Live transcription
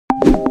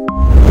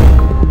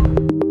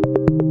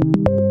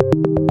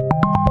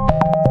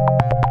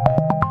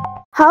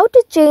How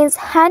to change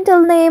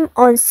handle name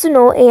on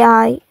Suno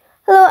AI.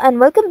 Hello and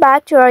welcome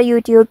back to our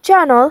YouTube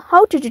channel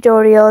How to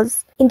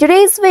Tutorials. In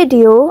today's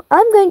video,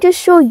 I'm going to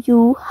show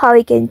you how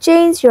you can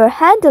change your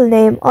handle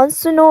name on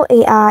Suno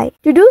AI.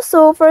 To do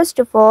so, first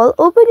of all,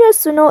 open your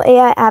Suno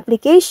AI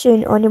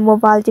application on your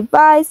mobile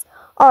device,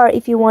 or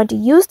if you want to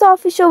use the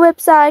official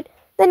website,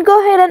 then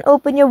go ahead and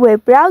open your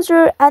web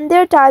browser and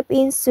there type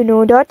in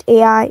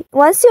suno.ai.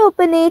 Once you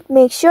open it,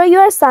 make sure you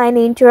are signed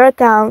into your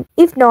account.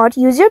 If not,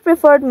 use your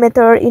preferred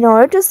method in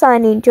order to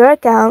sign into your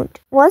account.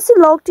 Once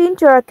you logged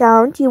into your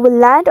account, you will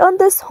land on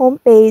this home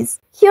page.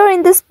 Here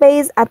in this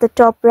page at the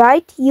top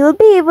right, you will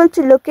be able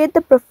to locate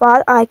the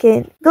profile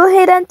icon. Go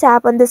ahead and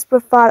tap on this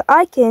profile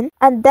icon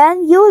and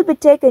then you will be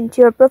taken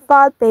to your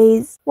profile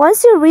page.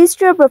 Once you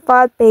reach your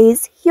profile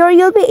page, here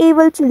you will be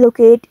able to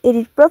locate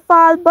Edit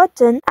Profile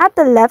button at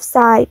the left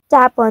side.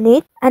 Tap on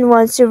it, and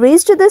once you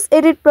reach to this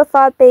Edit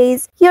Profile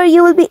page, here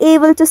you will be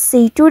able to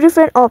see two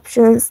different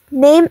options,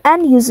 name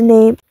and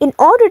username. In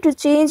order to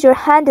change your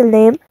handle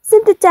name,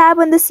 simply tap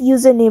on this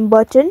username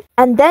button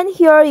and then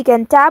here you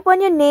can tap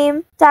on your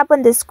name, tap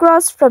on this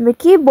cross from your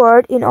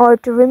keyboard in order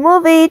to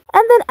remove it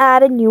and then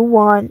add a new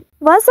one.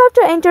 Once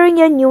after entering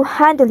your new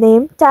handle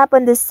name, tap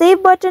on the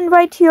save button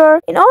right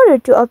here in order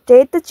to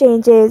update the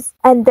changes.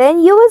 And then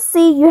you will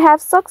see you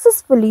have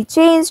successfully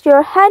changed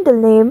your handle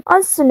name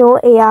on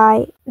Suno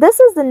AI.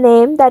 This is the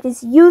name that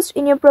is used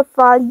in your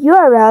profile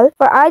URL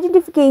for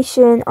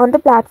identification on the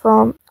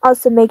platform.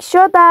 Also make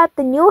sure that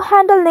the new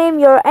handle name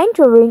you're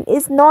entering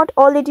is not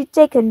already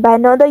taken by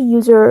another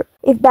user.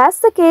 If that's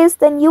the case,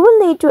 then you will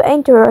need to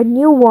enter a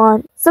new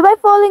one. So by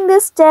following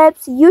these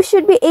steps, you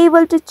should be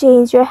able to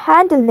change your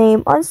handle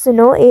name on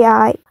Suno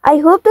AI. I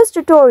hope this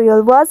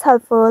tutorial was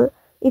helpful.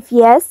 If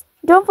yes,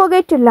 don't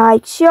forget to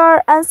like,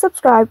 share and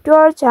subscribe to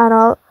our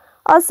channel.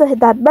 Also hit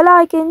that bell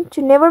icon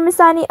to never miss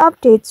any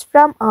updates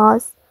from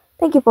us.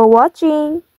 Thank you for watching.